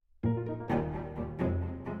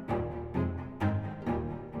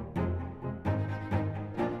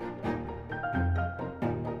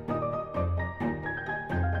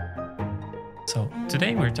So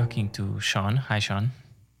today we're talking to Sean. Hi, Sean.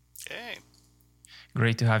 Hey.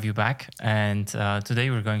 Great to have you back. And today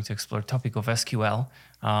we're going to explore topic of SQL.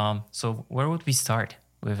 So where would we start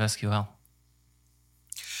with SQL?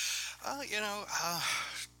 Uh, you know, uh,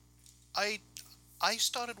 I I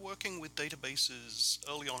started working with databases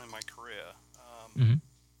early on in my career, Hmm.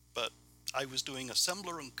 but I was doing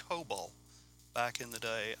assembler and COBOL back in the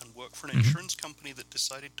day, and worked for an Hmm. insurance company that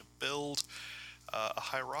decided to build a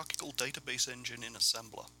hierarchical database engine in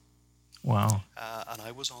assembler, Wow. and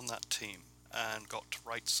I was on that team and got to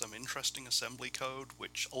write some interesting assembly code,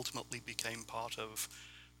 which ultimately became part of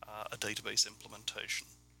a database implementation.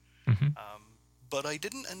 Hmm. Um, but I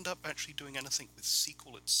didn't end up actually doing anything with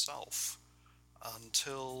SQL itself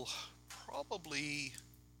until probably,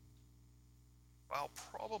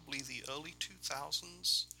 probably the early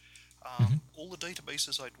 2000s. Hmm. All the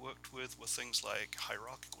databases I'd worked with were things like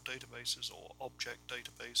hierarchical databases or object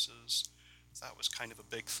databases. That was kind of a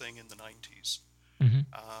big thing in the 90s. Hmm.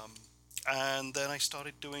 Um, and then I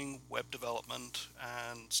started doing web development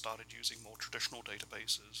and started using more traditional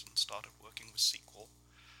databases and started working with SQL.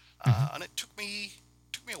 Hmm. And it took me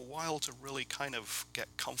a while to really kind of get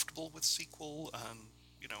comfortable with SQL. And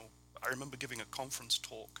you know, I remember giving a conference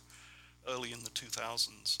talk early in the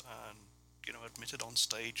 2000s, and admitted on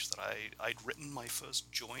stage that I'd written my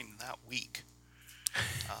first join that week.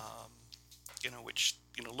 Um, which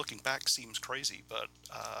looking back seems crazy, but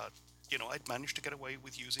I'd managed to get away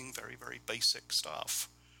with using very very basic stuff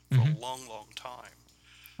for Hmm. a long long time.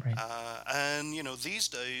 Right. And these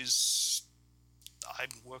days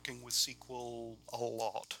I'm working with SQL a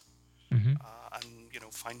lot, Hmm.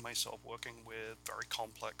 and find myself working with very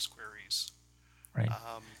complex queries. Right.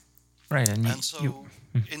 Um, Right. And and you so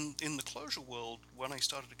in the Clojure world, when I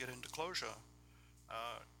started to get into Clojure,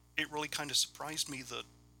 uh, it really kind of surprised me that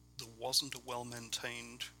there wasn't a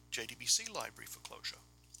well-maintained JDBC library for Clojure.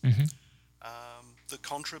 Hmm. The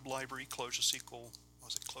contrib library, Clojure SQL,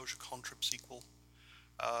 was it Clojure contrib SQL?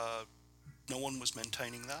 Uh, no one was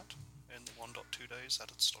maintaining that in the 1.2 days. That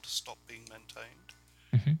had sort of stopped being maintained.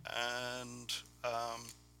 Hmm. And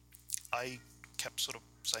I kept sort of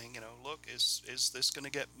saying, look, is this going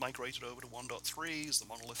to get migrated over to 1.3? Is the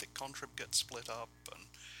monolithic contrib get split up? And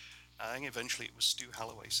I think eventually it was Stu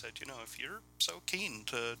Halloway said, if you're so keen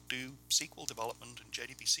to do SQL development and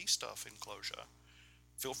JDBC stuff in Clojure,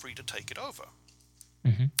 feel free to take it over.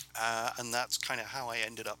 Hmm. And that's kind of how I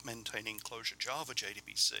ended up maintaining Clojure Java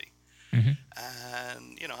JDBC. Hmm.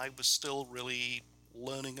 And, I was still really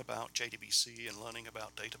learning about JDBC and learning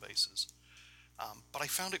about databases. But I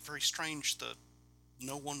found it very strange that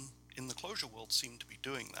no one in the Clojure world seemed to be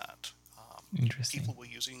doing that. Interesting. People were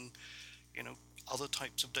using, you know, other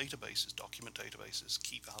types of databases, document databases,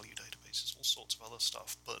 key value databases, all sorts of other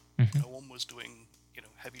stuff, but Hmm. no one was doing,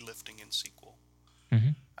 heavy lifting in SQL.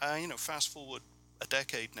 Hmm. Fast forward a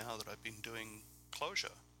decade now that I've been doing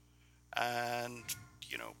Clojure, and,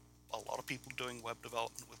 you know, a lot of people doing web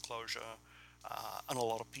development with Clojure, and a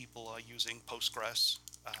lot of people are using Postgres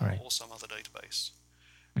Right. or some other database.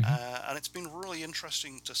 Hmm. And it's been really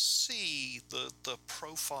interesting to see the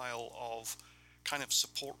profile of kind of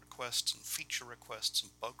support requests and feature requests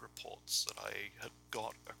and bug reports that I had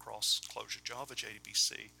got across Clojure Java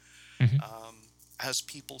JDBC, Hmm. um, as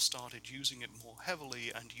people started using it more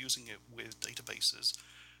heavily and using it with databases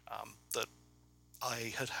that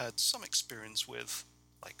I had had some experience with,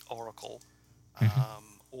 like Oracle,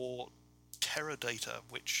 Hmm. or Teradata,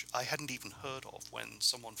 which I hadn't even heard of when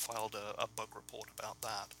someone filed a bug report about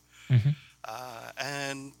that. Hmm.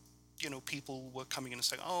 And people were coming in and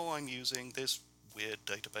saying, "Oh, I'm using this weird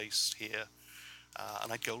database here,"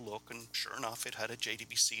 and I'd go look, and sure enough, it had a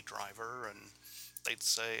JDBC driver, and they'd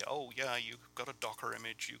say, "Oh, yeah, you've got a Docker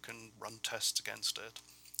image, you can run tests against it."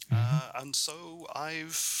 Hmm. And so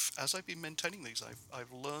as I've been maintaining these,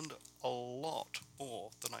 I've learned a lot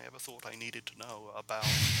more than I ever thought I needed to know about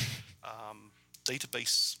um,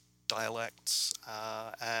 database dialects,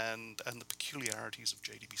 and the peculiarities of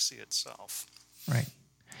JDBC itself. Right.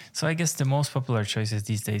 So I guess the most popular choices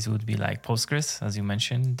these days would be like Postgres, as you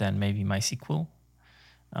mentioned, then maybe MySQL.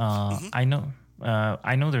 Hmm.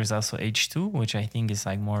 I know there's also H2, which I think is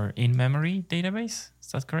like more in-memory database.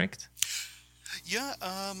 Is that correct? Yeah,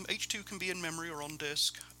 H2 can be in memory or on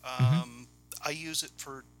disk. Mm-hmm. I use it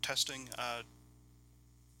for testing.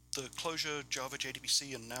 The Clojure, Java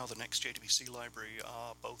JDBC, and now the next JDBC library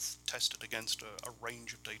are both tested against a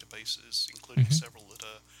range of databases, including Mm-hmm. several that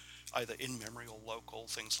are either in memory or local,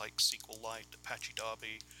 things like SQLite, Apache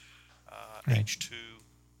Derby, Right. H2,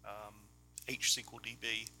 um,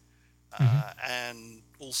 HSQLDB, Mm-hmm. and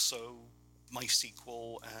also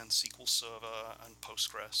MySQL and SQL Server and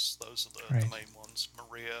Postgres. Those are the Right. main ones.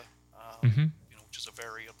 Maria, Mm-hmm. which is a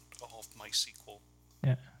variant of MySQL.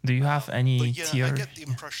 Yeah. Do you have any But yeah, I tier? get the Yeah.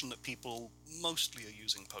 impression that people mostly are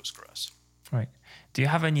using Postgres. Right. Do you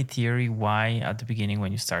have any theory why at the beginning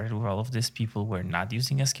when you started with all of this, people were not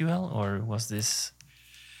using SQL, or was this?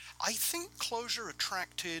 I think Clojure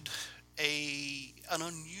attracted an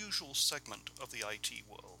unusual segment of the IT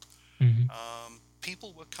world. Mm-hmm.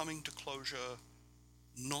 People were coming to Clojure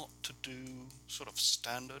not to do sort of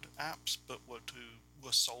standard apps, but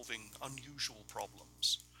were solving unusual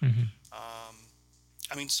problems. Mm-hmm. Um,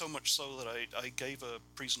 I mean, so much so that I gave a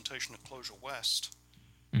presentation at Clojure West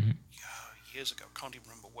Mm-hmm. years ago, can't even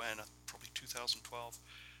remember when, probably 2012,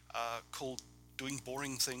 called Doing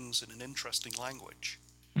Boring Things in an Interesting Language.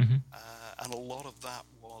 Mm-hmm. And a lot of that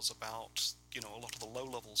was about, a lot of the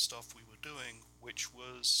low-level stuff we were doing, which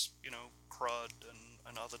was, CRUD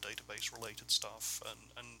and other database-related stuff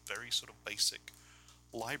and very sort of basic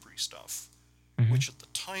library stuff, Mm-hmm. which at the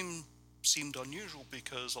time seemed unusual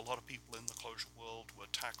because a lot of people in the Clojure world were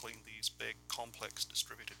tackling these big, complex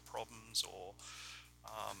distributed problems or,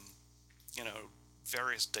 um,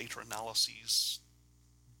 various data analyses,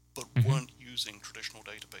 but Mm-hmm. weren't using traditional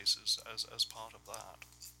databases as part of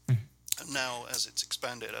that. And now, as it's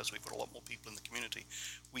expanded, as we've got a lot more people in the community,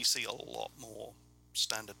 we see a lot more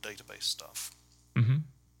standard database stuff. Mm-hmm.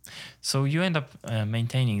 So you end up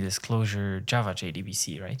maintaining this Clojure Java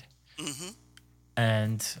JDBC, right? Mm-hmm.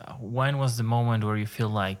 And when was the moment where you feel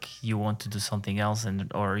like you want to do something else,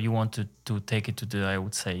 or you want to take it to the, I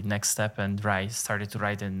would say, next step and started to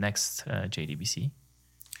write the next JDBC?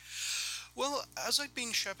 Well, as I'd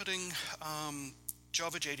been shepherding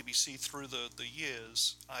Java JDBC through the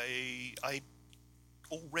years, I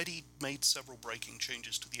already made several breaking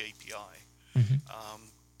changes to the API. Mm-hmm.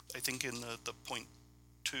 I think in the 0.2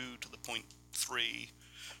 to the 0.3,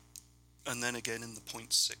 and then again in the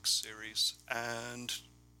 0.6 series. And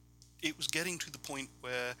it was getting to the point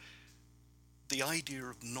where the idea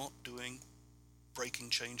of not doing breaking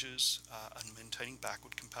changes and maintaining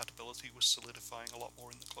backward compatibility was solidifying a lot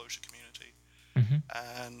more in the Clojure community.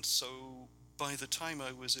 Mm-hmm. And so by the time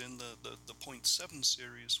I was in the 0.7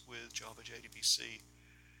 series with Java JDBC,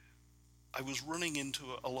 I was running into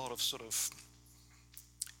a lot of sort of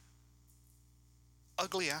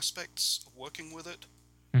ugly aspects of working with it,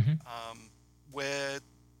 Mm-hmm. where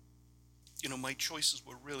my choices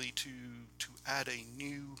were really to add a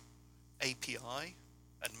new API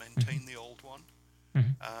and maintain the old one,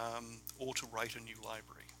 or to write a new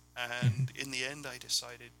library. And in the end, I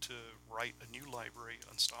decided to write a new library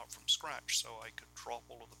and start from scratch so I could drop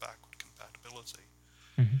all of the backward compatibility.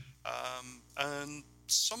 And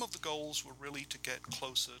some of the goals were really to get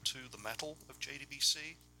closer to the metal of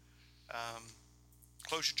JDBC.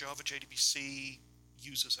 Clojure Java JDBC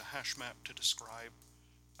uses a hash map to describe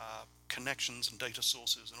connections and data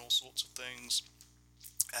sources and all sorts of things,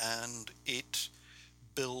 and it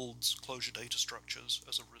builds Clojure data structures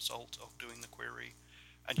as a result of doing the query,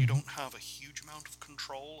 and you don't have a huge amount of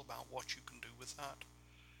control about what you can do with that.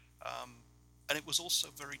 And it was also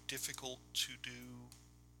very difficult to do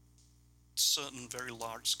certain very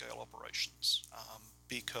large-scale operations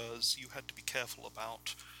because you had to be careful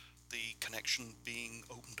about the connection being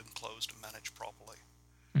opened and closed and managed properly.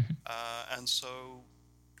 And so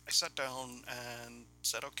I sat down and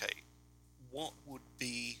said, okay, what would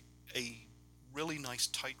be a really nice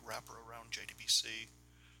tight wrapper around JDBC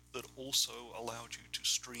that also allowed you to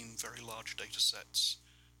stream very large data sets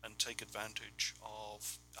and take advantage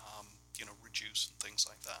of, reduce and things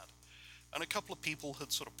like that. And a couple of people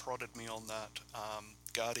had sort of prodded me on that.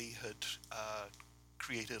 Gadi had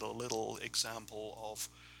created a little example of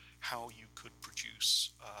how you could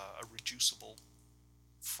produce a reducible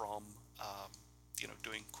from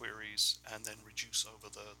doing queries and then reduce over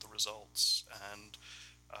the results. And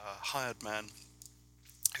Hired Man,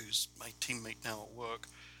 who's my teammate now at work,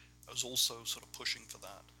 was also sort of pushing for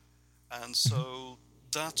that. And so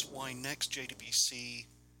that's why Next JDBC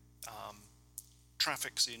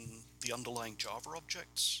traffics in the underlying Java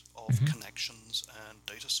objects of connections and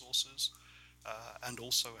data sources, and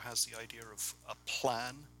also has the idea of a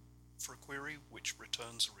plan for a query which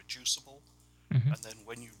returns a reducible. And then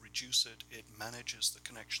when you reduce it, it manages the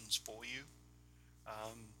connections for you.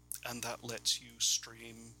 And that lets you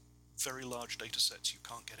stream very large data sets you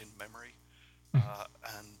can't get in memory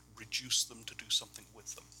and reduce them to do something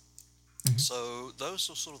with them. So those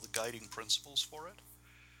are sort of the guiding principles for it.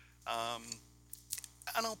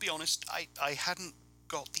 And I'll be honest, I hadn't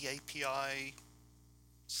got the API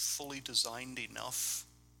fully designed enough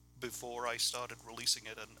before I started releasing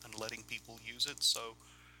it and letting people use it. So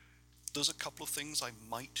There's a couple of things I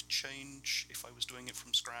might change if I was doing it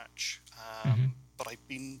from scratch, Hmm. but I've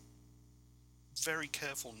been very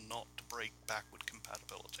careful not to break backward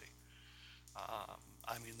compatibility. Um,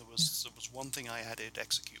 I mean, there was one thing I added,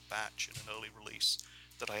 execute batch, in an early release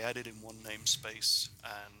that I added in one namespace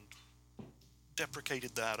and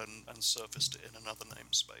deprecated that and surfaced it in another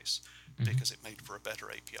namespace Hmm. because it made for a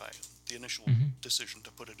better API. The initial Hmm. decision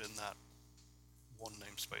to put it in that one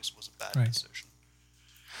namespace was a bad Right. decision.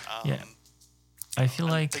 Yeah. Um, I feel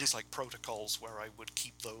and like things like protocols where I would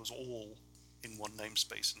keep those all in one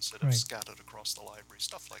namespace instead of right. scattered across the library,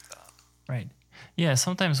 stuff like that. Right. Yeah,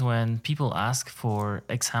 sometimes when people ask for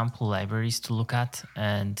example libraries to look at,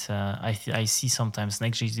 and I see sometimes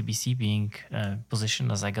Next.js being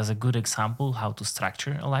positioned as like as a good example how to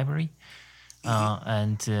structure a library, Hmm.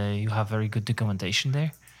 and you have very good documentation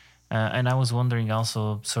there. And I was wondering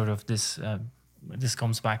also, sort of this. This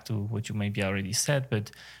comes back to what you maybe already said, but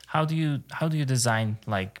how do you design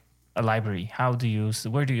like a library?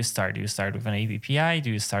 Where do you start? Do you start with an API? Do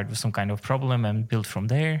you start with some kind of problem and build from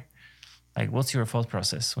there? Like, what's your thought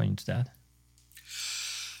process when you do that?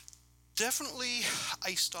 Definitely,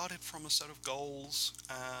 I started from a set of goals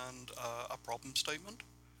and a problem statement,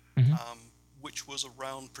 Mm-hmm. um, which was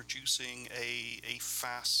around producing a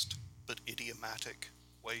fast but idiomatic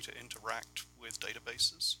way to interact with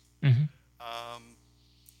databases. Mm-hmm. Um,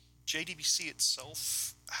 JDBC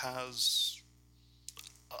itself has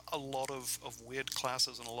a lot of weird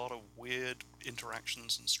classes and a lot of weird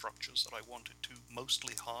interactions and structures that I wanted to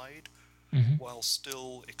mostly hide Mm-hmm. while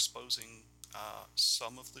still exposing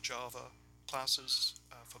some of the Java classes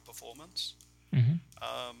for performance. Mm-hmm.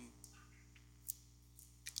 Um,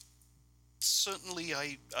 Certainly,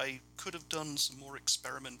 I could have done some more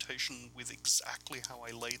experimentation with exactly how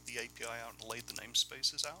I laid the API out and laid the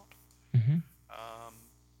namespaces out. Mm-hmm. Um,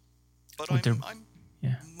 but Would there? I'm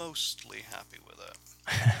Yeah. mostly happy with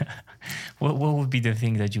it. What would be the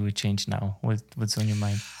thing that you would change now? What's on your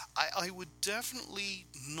mind? I would definitely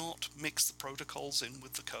not mix the protocols in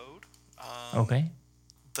with the code. Um, Okay.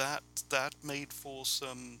 that that made for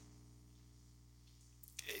some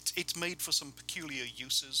it's made for some peculiar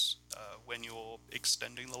uses when you're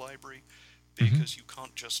extending the library Mm-hmm. because you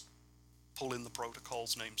can't just pull in the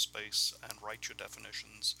protocols namespace and write your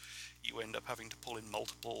definitions. You end up having to pull in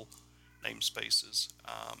multiple namespaces.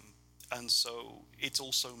 And so it's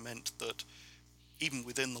also meant that even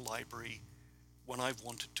within the library, when I've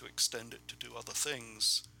wanted to extend it to do other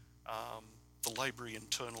things, um, the library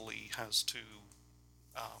internally has to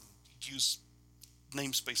um, use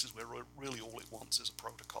namespaces where really all it wants is a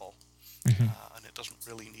protocol. Mm-hmm. And it doesn't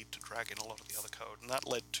really need to drag in a lot of the other code. And that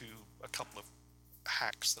led to a couple of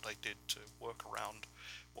hacks that I did to work around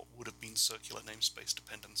what would have been circular namespace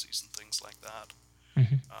dependencies and things like that.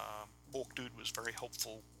 Mm-hmm. Borkdude was very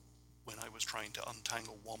helpful when I was trying to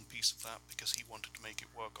untangle one piece of that because he wanted to make it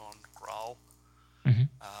work on Graal. Mm-hmm.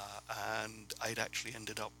 And I'd actually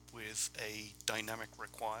ended up with a dynamic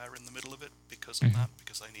require in the middle of it because of Mm-hmm. that,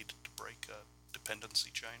 because I needed to break a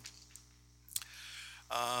dependency chain.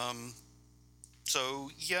 Um, so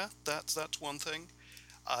yeah, that's one thing.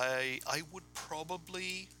 I would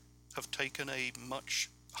probably have taken a much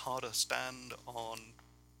harder stand on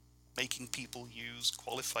making people use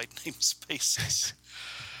qualified namespaces.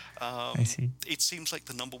 I see. It seems like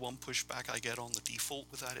the number one pushback I get on the default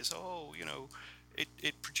with that is, oh,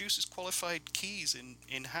 it produces qualified keys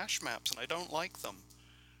in hash maps and I don't like them.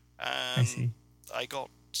 I And see. I got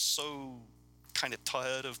so kind of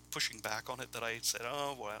tired of pushing back on it that I said,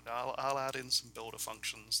 oh, well, I'll add in some builder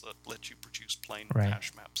functions that let you produce plain Right.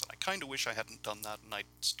 hash maps. And I kind of wish I hadn't done that and I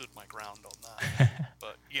stood my ground on that.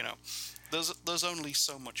 But, there's only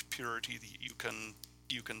so much purity that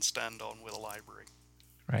you can stand on with a library.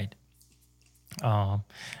 Right. Um,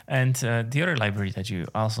 and the other library that you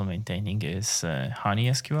also maintaining is Honey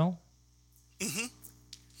SQL. Hmm. And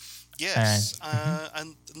Yes, mhm,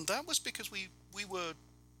 and that was because we were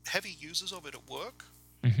heavy users of it at work.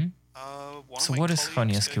 mhm. One of So my what is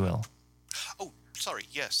Honey colleagues gave it. SQL? Oh, sorry.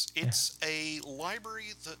 Yes, Yeah. it's a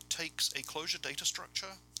library that takes a closure data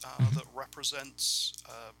structure Mhm, that represents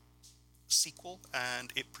SQL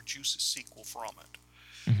and it produces SQL from it.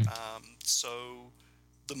 mhm, So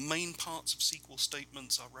the main parts of SQL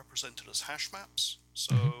statements are represented as hash maps.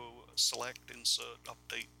 So mhm, select, insert,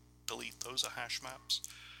 update, delete, those are hash maps.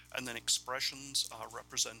 And then expressions are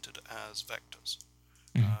represented as vectors.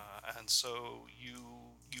 mhm, And so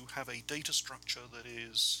you have a data structure that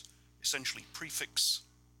is essentially prefix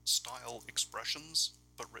style expressions,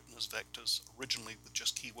 but written as vectors, originally with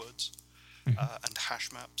just keywords, mhm, and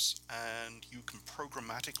hash maps, and you can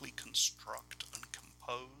programmatically construct and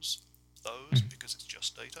compose those mhm, because it's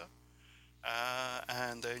just data.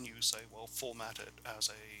 and then you say, well, format it as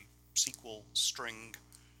a SQL string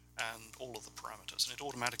and all of the parameters, and it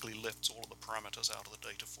automatically lifts all of the parameters out of the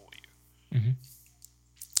data for you. Mm-hmm.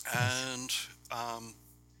 Nice. And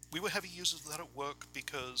we were heavy users of that at work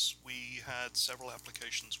because we had several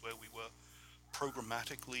applications where we were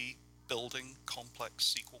programmatically building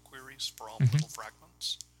complex SQL queries from Mm-hmm. little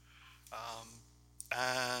fragments. Um,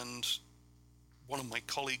 and one of my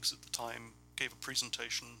colleagues at the time gave a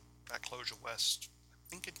presentation at Clojure West, I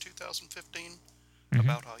think in 2015, Mm-hmm.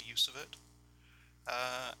 about our use of it.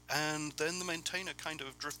 And then the maintainer kind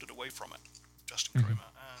of drifted away from it, Justin Mm-hmm.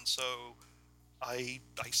 Kramer. And so I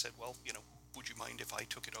said, well, would you mind if I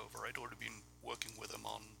took it over? I'd already been working with him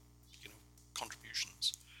on,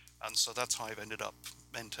 contributions. And so that's how I've ended up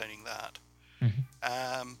maintaining that.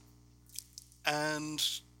 Mm-hmm. Um, and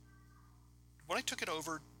when I took it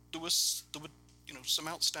over, there were some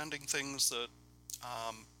outstanding things that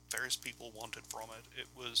various people wanted from it.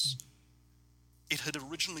 It had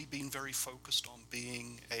originally been very focused on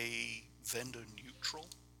being a vendor neutral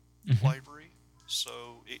Mm-hmm. library,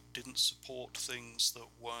 so it didn't support things that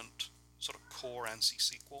weren't sort of core ANSI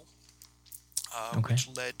SQL, Okay. which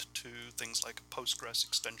led to things like a Postgres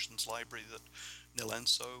extensions library that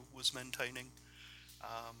Nilenso was maintaining.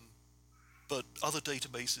 Um, but other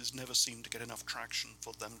databases never seemed to get enough traction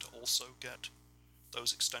for them to also get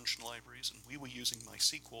those extension libraries, and we were using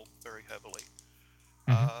MySQL very heavily.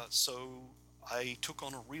 Mm-hmm. So I took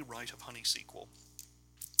on a rewrite of HoneySQL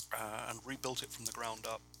and rebuilt it from the ground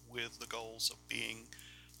up with the goals of being,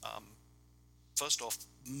 first off,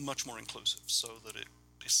 much more inclusive, so that it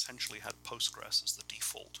essentially had Postgres as the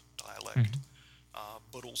default dialect, Mm-hmm.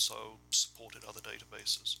 but also supported other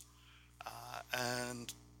databases.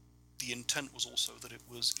 And the intent was also that it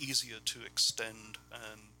was easier to extend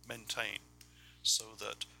and maintain, so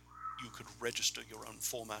that you could register your own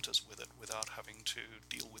formatters with it without having to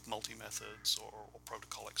deal with multi-methods or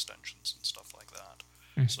protocol extensions and stuff like that,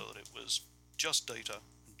 so that it was just data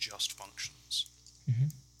and just functions. Mm-hmm.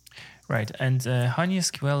 Right. And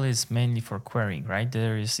HoneySQL is mainly for querying, right?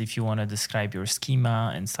 There is, if you want to describe your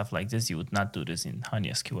schema and stuff like this, you would not do this in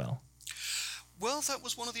HoneySQL. Well, that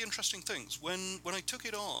was one of the interesting things. When I took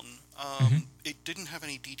it on, Mm-hmm. it didn't have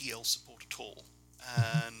any DDL support at all,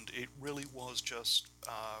 Mm-hmm. and it really was just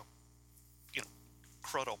you know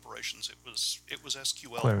CRUD operations. It was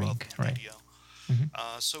SQL Querying, rather than right? DDL.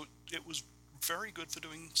 Mm-hmm. So it was very good for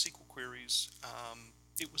doing SQL queries.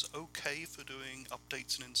 It was okay for doing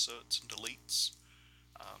updates and inserts and deletes,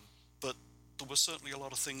 but there were certainly a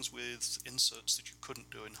lot of things with inserts that you couldn't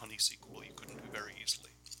do in HoneySQL, or you couldn't do very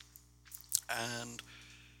easily. And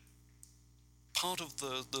part of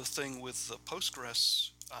the thing with the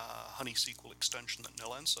Postgres HoneySQL extension that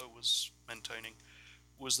Nilenso was maintaining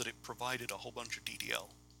was that it provided a whole bunch of DDL.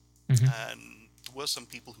 Mm-hmm. And there were some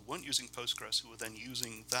people who weren't using Postgres who were then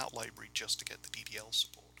using that library just to get the DDL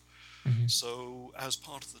support. Mm-hmm. So as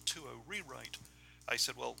part of the 2.0 rewrite, I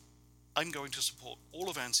said, well, I'm going to support all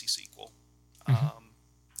of ANSI SQL.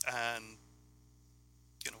 And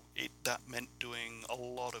that meant doing a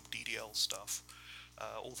lot of DDL stuff.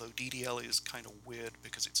 Although DDL is kind of weird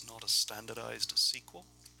because it's not as standardized as SQL.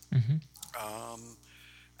 Mm-hmm.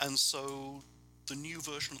 And so the new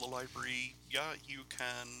version of the library, you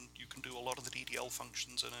can do a lot of the DDL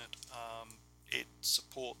functions in it. It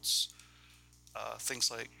supports things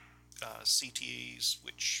like CTEs,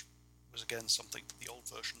 which was again something that the old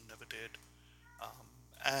version never did.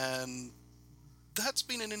 And that's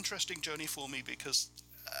been an interesting journey for me because,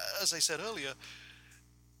 as I said earlier,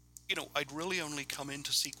 I'd really only come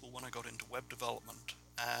into SQL when I got into web development,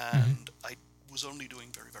 and I was only doing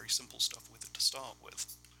very, very simple stuff with it to start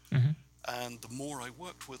with. Mm-hmm. And the more I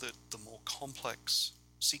worked with it, the more complex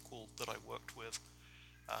SQL that I worked with,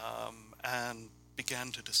 and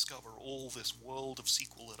began to discover all this world of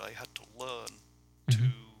SQL that I had to learn to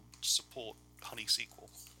support HoneySQL.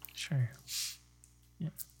 Sure. Yeah.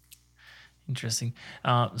 Interesting.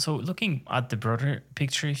 So looking at the broader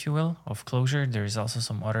picture, if you will, of Clojure, there is also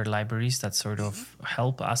some other libraries that sort of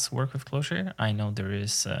help us work with Clojure. I know there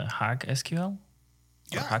is HagSQL or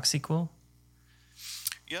Yeah. HagSQL.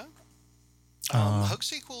 Yeah.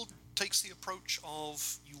 HugSQL takes the approach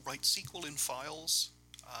of you write SQL in files,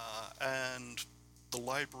 and the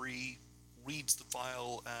library reads the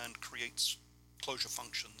file and creates Clojure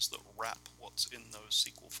functions that wrap what's in those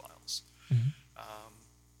SQL files.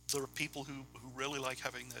 There are people who really like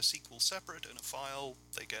having their SQL separate in a file.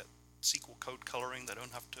 They get SQL code coloring. They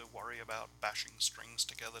don't have to worry about bashing strings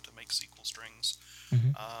together to make SQL strings.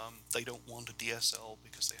 They don't want a DSL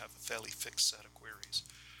because they have a fairly fixed set of queries.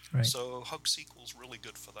 Right. So HugSQL is really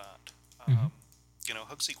good for that.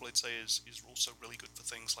 Hug SQL, I'd say, is also really good for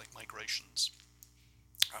things like migrations,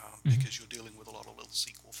 Hmm. because you're dealing with a lot of little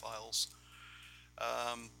SQL files.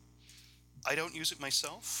 Um, I don't use it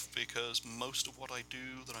myself because most of what I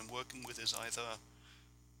do that I'm working with is either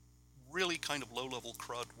really kind of low-level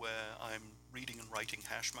CRUD where I'm reading and writing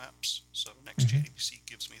hash maps, so Hmm. NextJDBC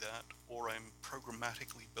gives me that, or I'm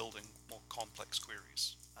programmatically building more complex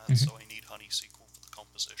queries, and Hmm. so I need HoneySQL for the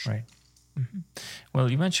composition. Right. Hmm. Well,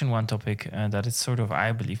 you mentioned one topic that is sort of,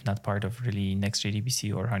 I believe, not part of really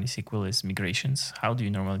NextJDBC or HoneySQL is migrations. How do you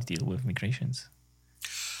normally deal with migrations?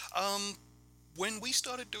 Um, when we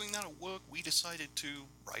started doing that at work, we decided to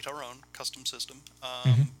write our own custom system.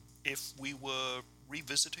 Hmm. If we were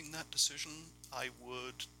revisiting that decision, I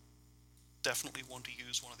would definitely want to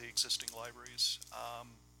use one of the existing libraries.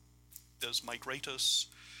 There's Migratus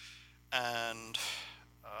and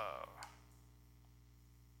uh,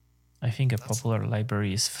 I think a that's popular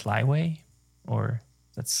library is Flyway, or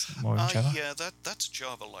that's more in Java. yeah, that's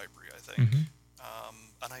Java library, I think. Hmm.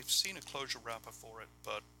 And I've seen a closure wrapper for it,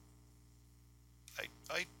 but I,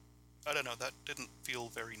 I, I don't know. That didn't feel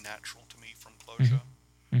very natural to me from Hmm. closure.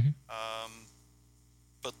 Hmm. Um,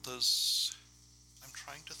 but there's, I'm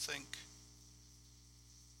trying to think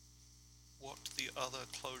what the other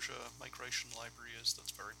closure migration library is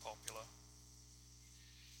that's very popular.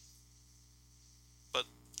 But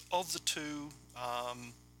of the two,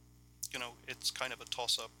 it's kind of a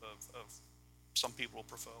toss-up of some people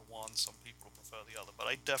prefer one, some people prefer the other. But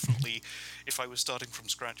I definitely, if I was starting from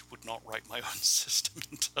scratch, would not write my own system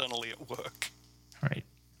internally at work. Right.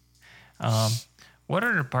 Um, what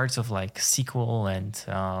are the parts of like SQL and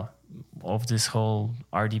of this whole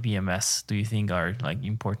RDBMS do you think are like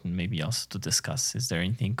important maybe also to discuss? Is there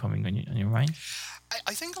anything coming on your mind?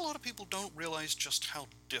 I think a lot of people don't realize just how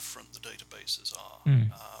different the databases are.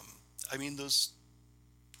 Mm. I mean, there's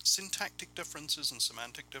syntactic differences and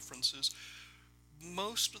semantic differences.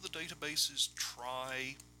 Most of the databases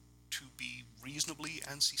try to be reasonably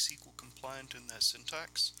ANSI SQL compliant in their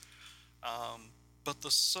syntax, um, but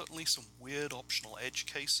there's certainly some weird optional edge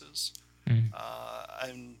cases. Mm.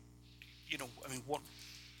 And I mean, what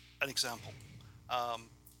an example. Um,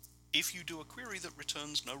 if you do a query that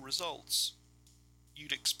returns no results,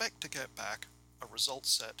 you'd expect to get back a result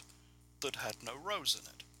set that had no rows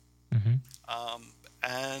in it. Mm-hmm. Um,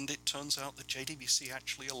 and it turns out that JDBC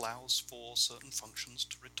actually allows for certain functions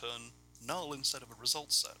to return null instead of a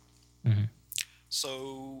result set. Mm-hmm.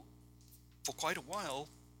 So for quite a while,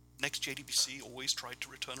 NextJDBC always tried to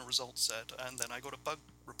return a result set, and then I got a bug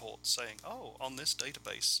report saying, oh, on this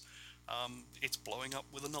database, it's blowing up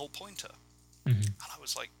with a null pointer. Mm-hmm. And I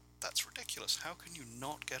was like, that's ridiculous. How can you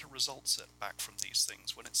not get a result set back from these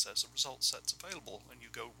things when it says a result set's available? And you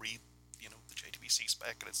go read, the JDBC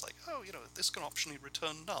spec, and it's like, oh, this can optionally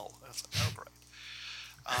return null. And it's like, oh,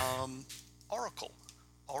 great. Um, Oracle.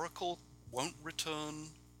 Oracle won't return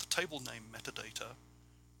the table name metadata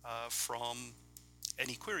from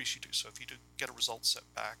any queries you do. So if you do get a result set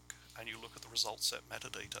back and you look at the result set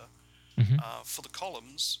metadata, Mm-hmm. for the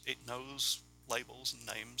columns, it knows labels and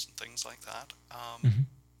names and things like that. Mm-hmm.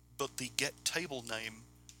 But the get table name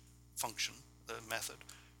function, the method,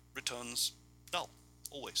 returns null,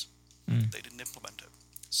 always. Mm. They didn't implement it.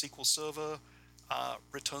 SQL Server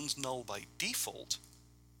returns null by default,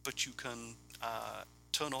 but you can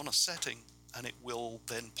turn on a setting and it will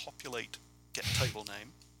then populate get table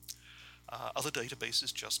name. Other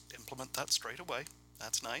databases just implement that straight away.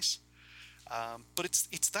 That's nice. But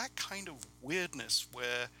it's that kind of weirdness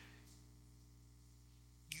where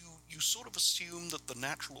you sort of assume that the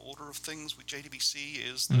natural order of things with JDBC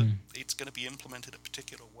is that Mm. it's going to be implemented a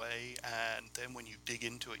particular way, and then when you dig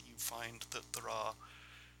into it, you find that there are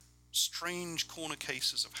strange corner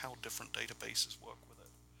cases of how different databases work with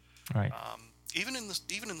it. Right. Even in the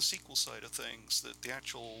SQL side of things, that the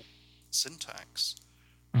actual syntax,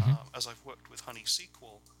 Mm-hmm. as I've worked with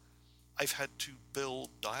HoneySQL, I've had to build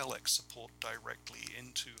dialect support directly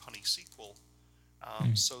into HoneySQL,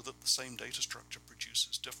 Mm. so that the same data structure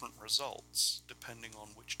produces different results depending on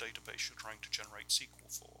which database you're trying to generate SQL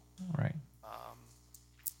for. Right. Um,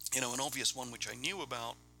 an obvious one which I knew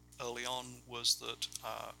about early on was that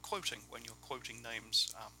quoting, when you're quoting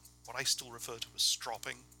names, what I still refer to as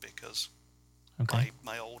stropping, because Okay.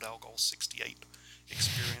 my old Algol 68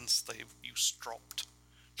 experience, they've used stropped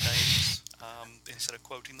names instead of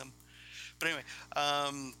quoting them. But anyway,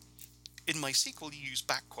 in MySQL, you use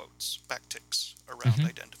backquotes, backticks around Mm-hmm. Yeah.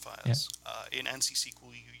 identifiers. In ANSI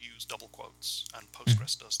SQL, you use double quotes, and Mm.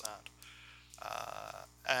 Postgres does that.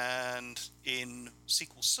 And in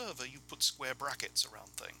SQL Server, you put square brackets around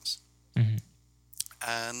things. Mm-hmm.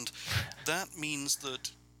 And that means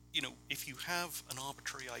that if you have an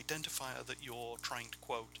arbitrary identifier that you're trying to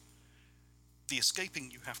quote, the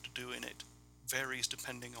escaping you have to do in it varies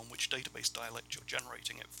depending on which database dialect you're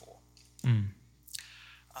generating it for. Mm.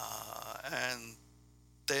 And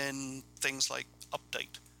then things like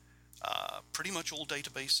update. Pretty much all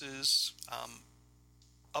databases,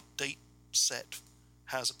 update set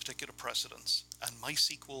has a particular precedence, and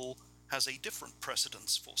MySQL has a different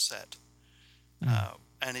precedence for set.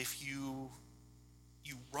 And if you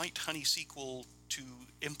write HoneySQL to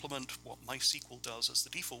implement what MySQL does as the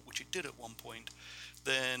default, which it did at one point,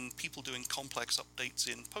 then people doing complex updates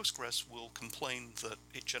in Postgres will complain that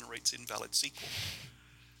it generates invalid SQL.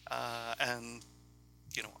 And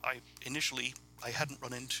I hadn't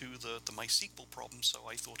run into the MySQL problem, so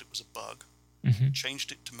I thought it was a bug.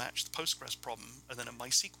 Changed it to match the Postgres problem, and then a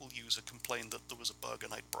MySQL user complained that there was a bug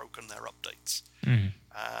and I'd broken their updates.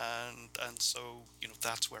 And so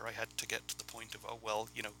that's where I had to get to the point of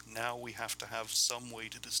now we have to have some way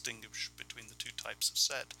to distinguish between the two types of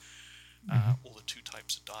set, or the two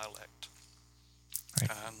types of dialect.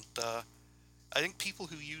 Right. And I think people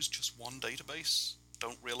who use just one database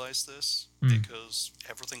don't realize this because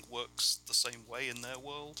everything works the same way in their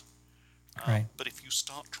world. Right. But if you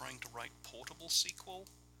start trying to write portable SQL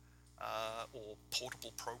or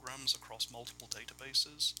portable programs across multiple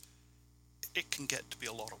databases, it can get to be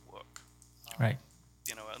a lot of work. Right.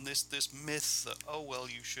 And this myth that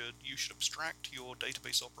you should abstract your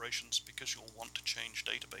database operations because you'll want to change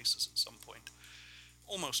databases at some point.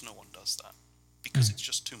 Almost no one does that because it's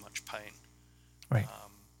just too much pain. Right.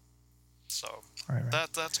 So Right.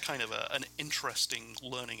 that's kind of an interesting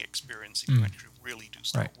learning experience if you actually really do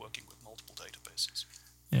start working with multiple databases.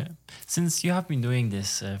 Yeah. Since you have been doing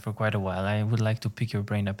this for quite a while, I would like to pick your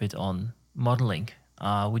brain a bit on modeling.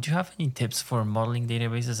 Would you have any tips for modeling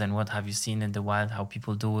databases, and what have you seen in the wild, how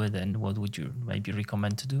people do it, and what would you maybe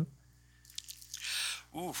recommend to do?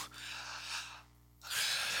 Ooh.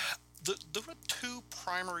 There are two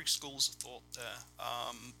primary schools of thought there.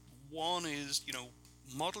 One is,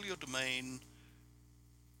 model your domain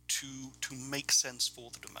to make sense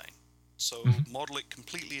for the domain. So model it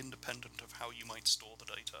completely independent of how you might store the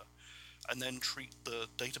data, and then treat the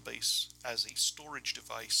database as a storage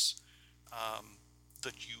device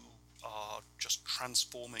that you are just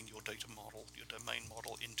transforming your data model, your domain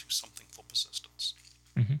model, into something for persistence.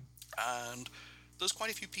 And there's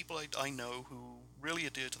quite a few people I know who really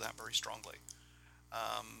adhere to that very strongly.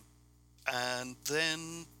 And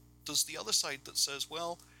then there's the other side that says,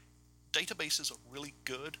 well, databases are really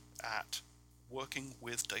good at working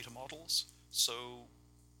with data models, so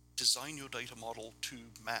design your data model to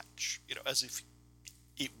match, as if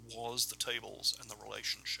it was the tables and the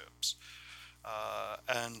relationships,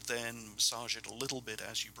 and then massage it a little bit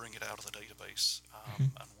as you bring it out of the database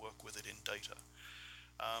and work with it in data.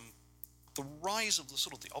 The rise of the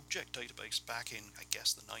sort of the object database back in, I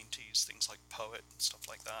guess, the 90s, things like Poet and stuff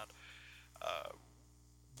like that,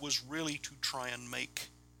 was really to try and make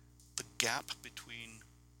the gap between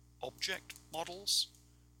object models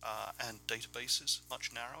and databases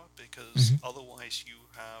much narrower, because otherwise you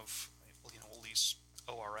have all these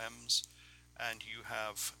ORMs, and you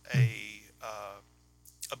have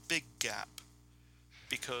a big gap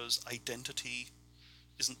because identity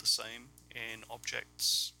isn't the same in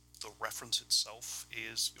objects. The reference itself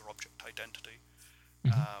is your object identity.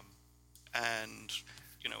 And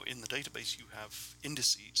in the database you have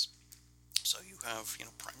indices, so you have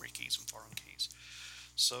primary keys and foreign keys,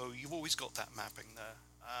 so you've always got that mapping there.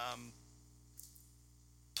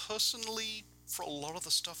 Personally, for a lot of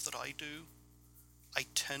the stuff that I do, I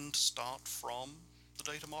tend to start from the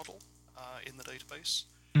data model in the database,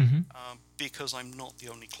 because I'm not the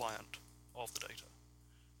only client of the data.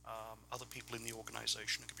 Other people in the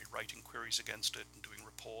organization are going to be writing queries against it and doing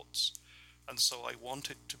reports, and so I want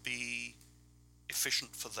it to be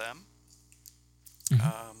efficient for them,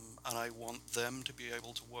 and I want them to be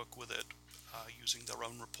able to work with it using their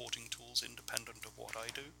own reporting tools independent of what I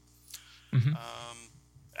do.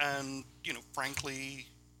 And frankly,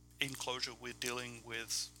 in Clojure we're dealing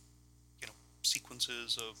with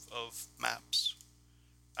sequences of maps,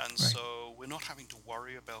 and so we're not having to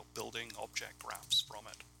worry about building object graphs from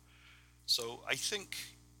it. So I think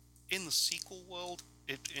in the SQL world,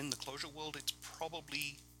 in the Clojure world, it's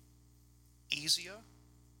probably easier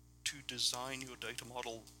to design your data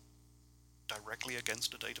model directly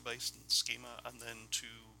against a database and schema, and then to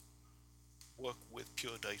work with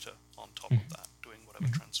pure data on top of that, doing whatever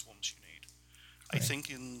transforms you need. I think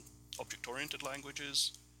in object-oriented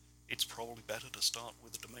languages, it's probably better to start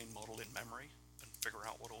with a domain model in memory and figure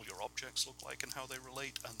out what all your objects look like and how they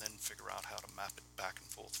relate, and then figure out how to map it back and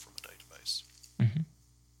forth from a database.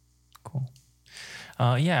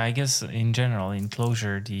 Yeah, I guess in general, in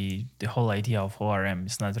Clojure, the whole idea of ORM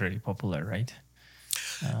is not really popular, right?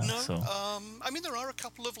 No, So. I mean, there are a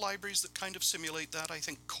couple of libraries that kind of simulate that. I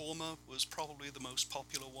think Korma was probably the most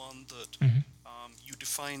popular one that Mhm, you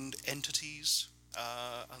defined entities,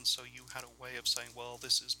 and so you had a way of saying, well,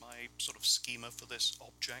 this is my sort of schema for this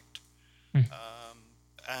object, mhm, um,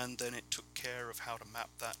 and then it took care of how to map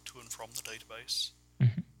that to and from the database.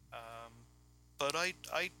 mhm. Um, but I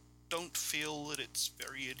don't feel that it's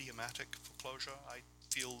very idiomatic for Clojure. I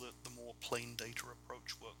feel that the more plain data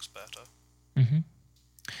approach works better. Mhm.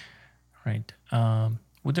 Right.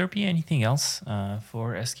 Would there be anything else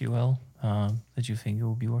for SQL that you think it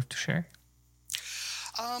would be worth to share?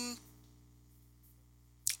 Um,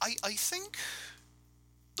 I think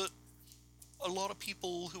that a lot of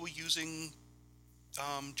people who are using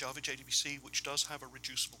Java JDBC, which does have a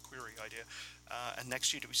reducible query idea, and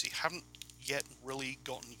Next JDBC haven't yet really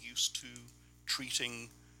gotten used to treating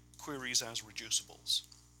queries as reducibles.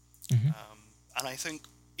 Mhm, Um, and I think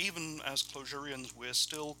even as Clojurians, we're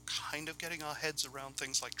still kind of getting our heads around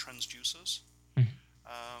things like transducers mhm.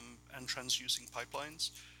 and transducing pipelines.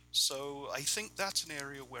 So I think that's an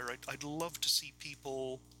area where I'd love to see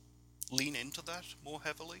people lean into that more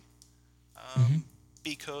heavily. Mhm, Um,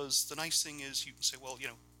 because the nice thing is you can say, well,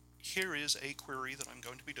 here is a query that I'm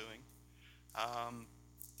going to be doing, um,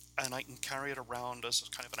 and I can carry it around as a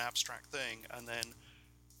kind of an abstract thing, and then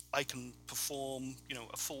I can perform,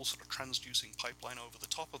 a full sort of transducing pipeline over the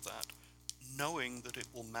top of that, knowing that it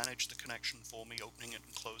will manage the connection for me, opening it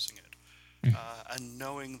and closing it, mhm. and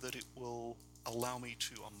knowing that it will allow me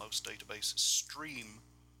to, on most databases, stream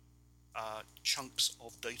chunks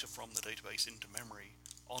of data from the database into memory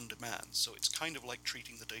on demand. So it's kind of like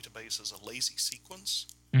treating the database as a lazy sequence,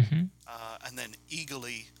 Mhm, and then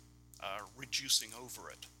eagerly reducing over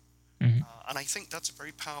it. mhm. And I think that's a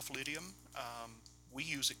very powerful idiom. We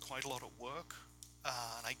use it quite a lot at work,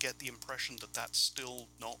 and I get the impression that that's still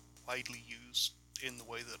not widely used in the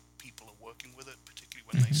way that people are working with it, particularly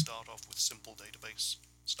when they Mhm. start off with simple database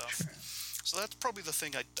stuff. Sure. So that's probably the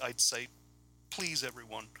thing I'd say. Please,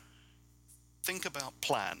 everyone, think about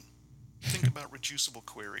plan. Think about reducible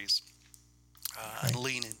queries and Right.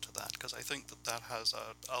 lean into that, because I think that that has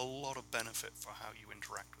a lot of benefit for how you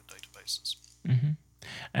interact with databases. Mhm.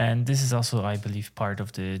 And this is also, I believe, part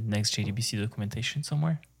of the next JDBC documentation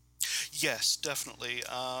somewhere. Yes, definitely.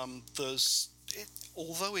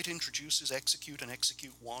 Although it introduces execute and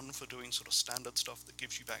execute one for doing sort of standard stuff that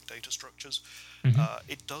gives you back data structures, Mhm,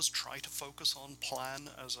 it does try to focus on plan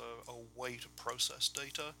as a way to process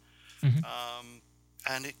data, mhm, um,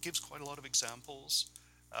 and it gives quite a lot of examples.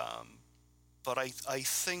 Um, but I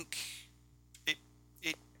think it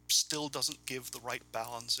it still doesn't give the right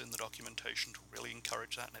balance in the documentation to really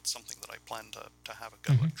encourage that, and it's something that I plan to have a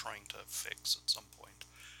go mhm. at trying to fix at some point.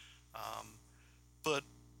 Um, but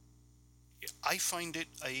I find it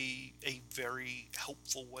a very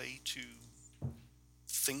helpful way to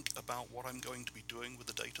think about what I'm going to be doing with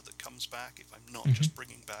the data that comes back. If I'm not Mhm, just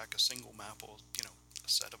bringing back a single map or a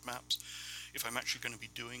set of maps, if I'm actually going to be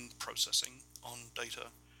doing processing on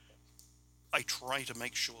data, I try to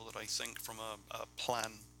make sure that I think from a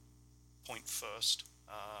plan point first,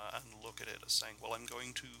 and look at it as saying, well, I'm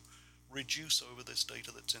going to reduce over this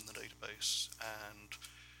data that's in the database and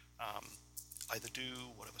um, either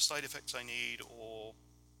do whatever side effects I need or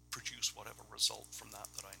produce whatever result from that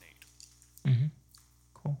I need. mhm.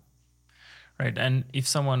 Cool. Right. And if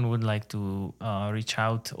someone would like to reach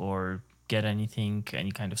out or get anything,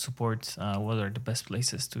 any kind of support, what are the best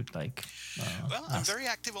places to Well, I'm ask? very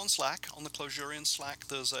active on Slack. On the Clojurian Slack,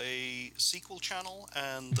 there's a SQL channel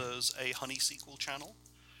and there's a Honey SQL channel.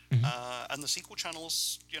 Mhm, And the SQL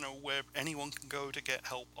channels, where anyone can go to get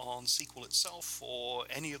help on SQL itself or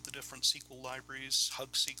any of the different SQL libraries.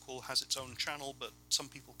 Hug SQL has its own channel, but some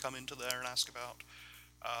people come into there and ask about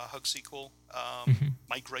Hug SQL. mhm,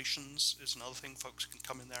 Migrations is another thing folks can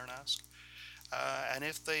come in there and ask. And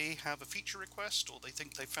if they have a feature request or they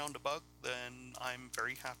think they found a bug, then I'm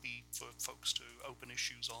very happy for folks to open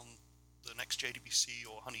issues on the next JDBC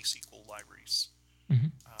or Honey SQL libraries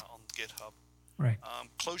mhm. on GitHub. Right.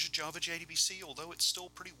 Clojure Java JDBC, although it's still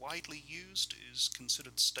pretty widely used, is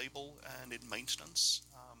considered stable and in maintenance.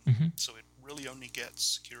 Mhm, So it really only gets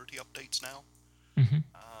security updates now. mhm,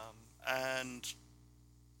 And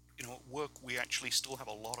at work we actually still have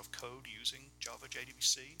a lot of code using Java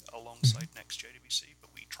JDBC mhm, alongside Next JDBC,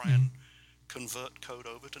 but we try mhm. and convert code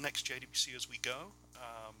over to Next JDBC as we go,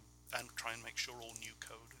 and try and make sure all new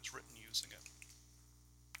code is written using it.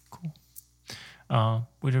 Cool.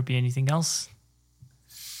 Would there be anything else?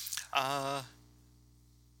 Uh,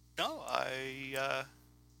 no,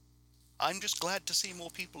 I'm just glad to see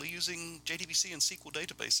more people are using JDBC and SQL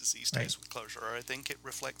databases these days with Clojure. I think it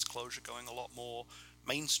reflects Clojure going a lot more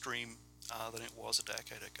mainstream than it was a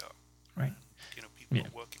decade ago. Right. People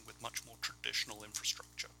are working with much more traditional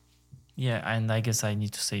infrastructure. Yeah, and I guess I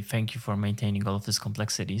need to say thank you for maintaining all of this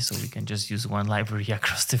complexity, so we can just use one library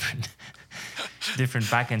across different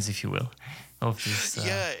backends, if you will. Of this,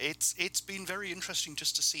 Yeah, it's been very interesting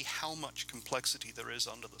just to see how much complexity there is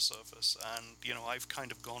under the surface. And I've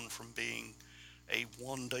kind of gone from being a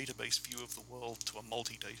one database view of the world to a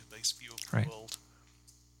multi-database view of the world.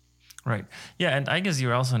 Right. Yeah, and I guess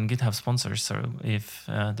you're also on GitHub sponsors. So if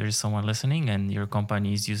there's someone listening and your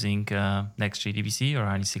company is using NextJDBC or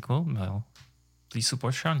HoneySQL, well, please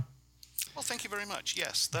support Sean. Well, thank you very much.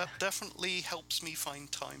 Yes, that definitely helps me find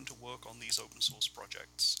time to work on these open source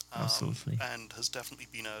projects. Absolutely. And has definitely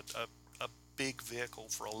been a big vehicle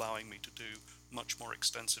for allowing me to do much more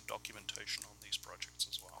extensive documentation on these projects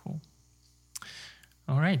as well. Cool.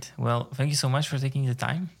 All right. Well, thank you so much for taking the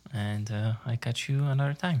time, and I catch you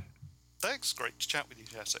another time. Thanks. Great to chat with you,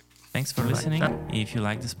 Jacek. Thanks for listening. If you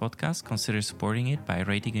like this podcast, consider supporting it by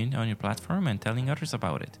rating it on your platform and telling others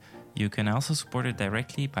about it. You can also support it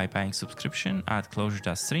directly by buying subscription at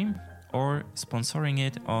Clojure.stream or sponsoring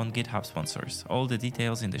it on GitHub Sponsors. All the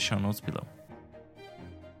details in the show notes below.